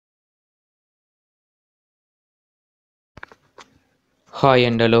Hi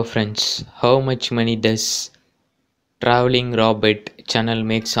and hello friends. How much money does Traveling Robert channel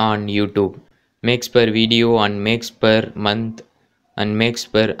makes on YouTube? Makes per video and makes per month and makes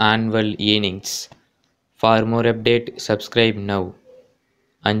per annual earnings. For more update, subscribe now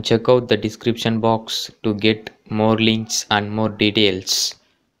and check out the description box to get more links and more details.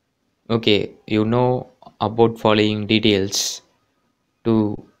 Okay, you know about following details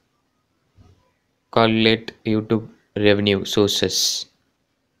to calculate YouTube revenue sources.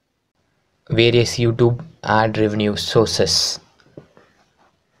 Various YouTube ad revenue sources.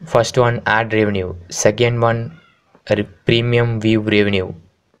 First one ad revenue, second one premium view revenue.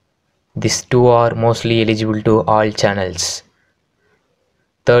 These two are mostly eligible to all channels.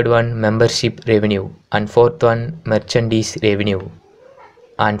 Third one membership revenue and fourth one merchandise revenue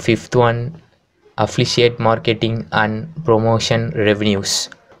and fifth one affiliate marketing and promotion revenues.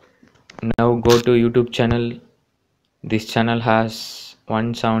 Now go to YouTube channel. This channel has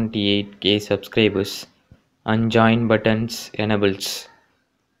 178k subscribers and join buttons enables.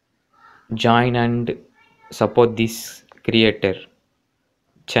 Join and support this creator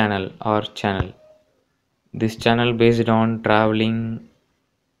channel. This channel based on traveling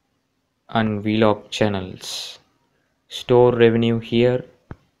and vlog channels. Store revenue here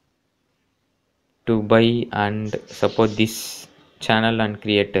to buy and support this channel and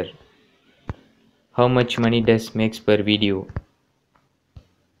creator. How much money does makes per video?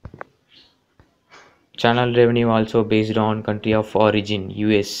 Channel revenue also based on country of origin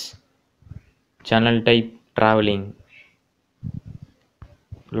US. Channel type traveling.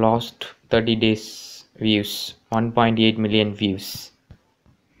 Last 30 days views 1.8 million views.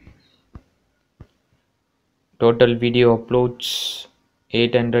 Total video uploads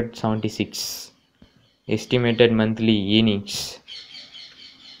 876. Estimated monthly earnings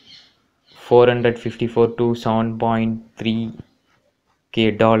 454 to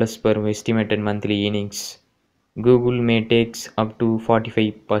 7.3k dollars per estimated monthly earnings. Google may takes up to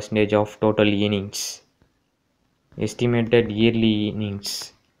 45% of total earnings. Estimated yearly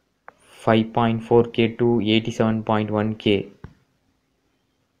earnings 5.4k to 87.1k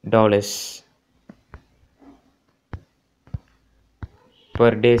dollars.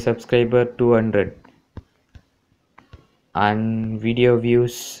 Per day subscriber 200 and video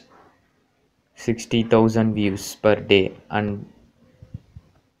views 60,000 views per day and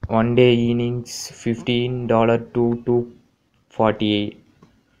one day earnings $15 to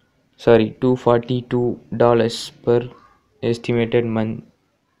 $242 per estimated month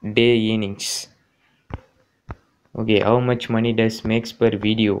day earnings. Okay, how much money does makes per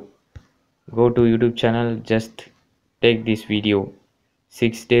video? Go to YouTube channel, just take this video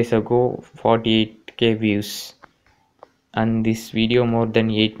 6 days ago 48k views and this video more than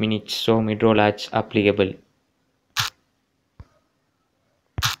 8 minutes, so mid-roll ads applicable.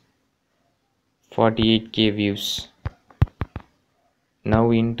 48k views.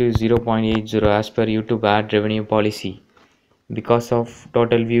 Now into 0.80 as per YouTube ad revenue policy. Because of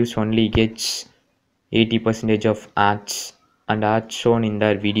total views only gets 80% of ads and ads shown in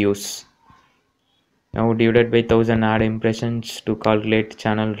their videos. Now divided by 1000 ad impressions to calculate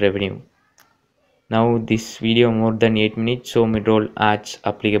channel revenue. Now this video more than 8 minutes, so mid-roll ads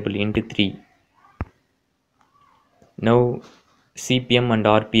applicable into 3. Now CPM and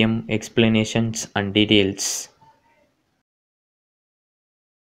RPM explanations and details.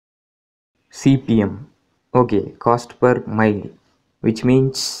 CPM, okay, cost per mile, which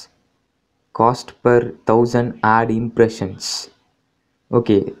means cost per 1000 ad impressions.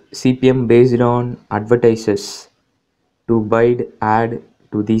 Okay, CPM based on advertisers to buy ad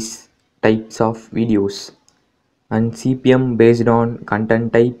to these types of videos, and CPM based on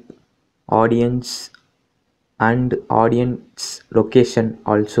content type, audience and audience location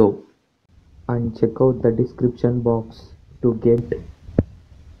also. And check out the description box to get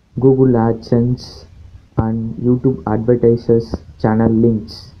Google Adsense and YouTube Advertisers channel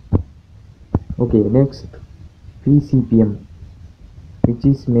links. Okay, next PCPM, which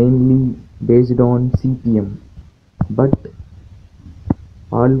is mainly based on CPM, but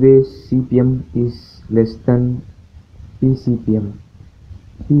always CPM is less than PCPM.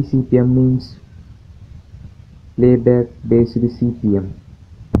 PCPM means playback based CPM.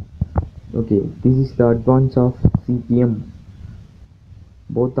 Okay, this is the advance of CPM.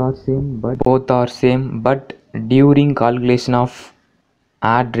 Both are same, but during calculation of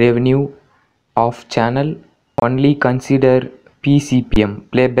ad revenue of channel only consider PCPM,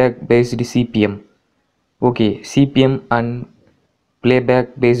 playback based CPM. Okay, CPM and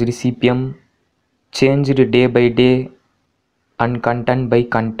playback based CPM changed day by day and content by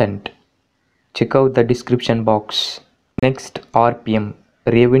content. Check out the description box. Next, RPM,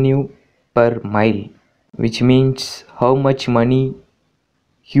 revenue per mile, which means how much money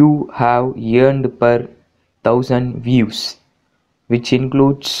you have earned per 1000 views, which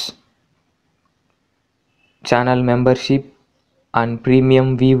includes channel membership and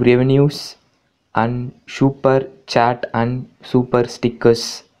premium view revenues and super chat and super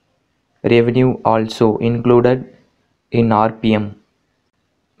stickers revenue also included in RPM.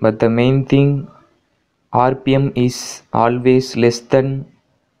 But the main thing, RPM is always less than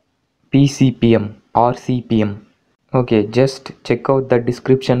PCPM or CPM. Okay, just check out the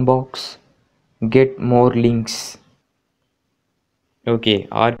description box, get more links. Okay,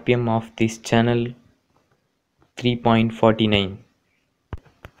 RPM of this channel 3.49.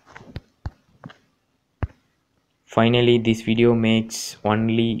 Finally, this video makes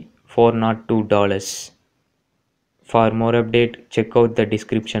only $402. For more update, check out the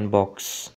description box.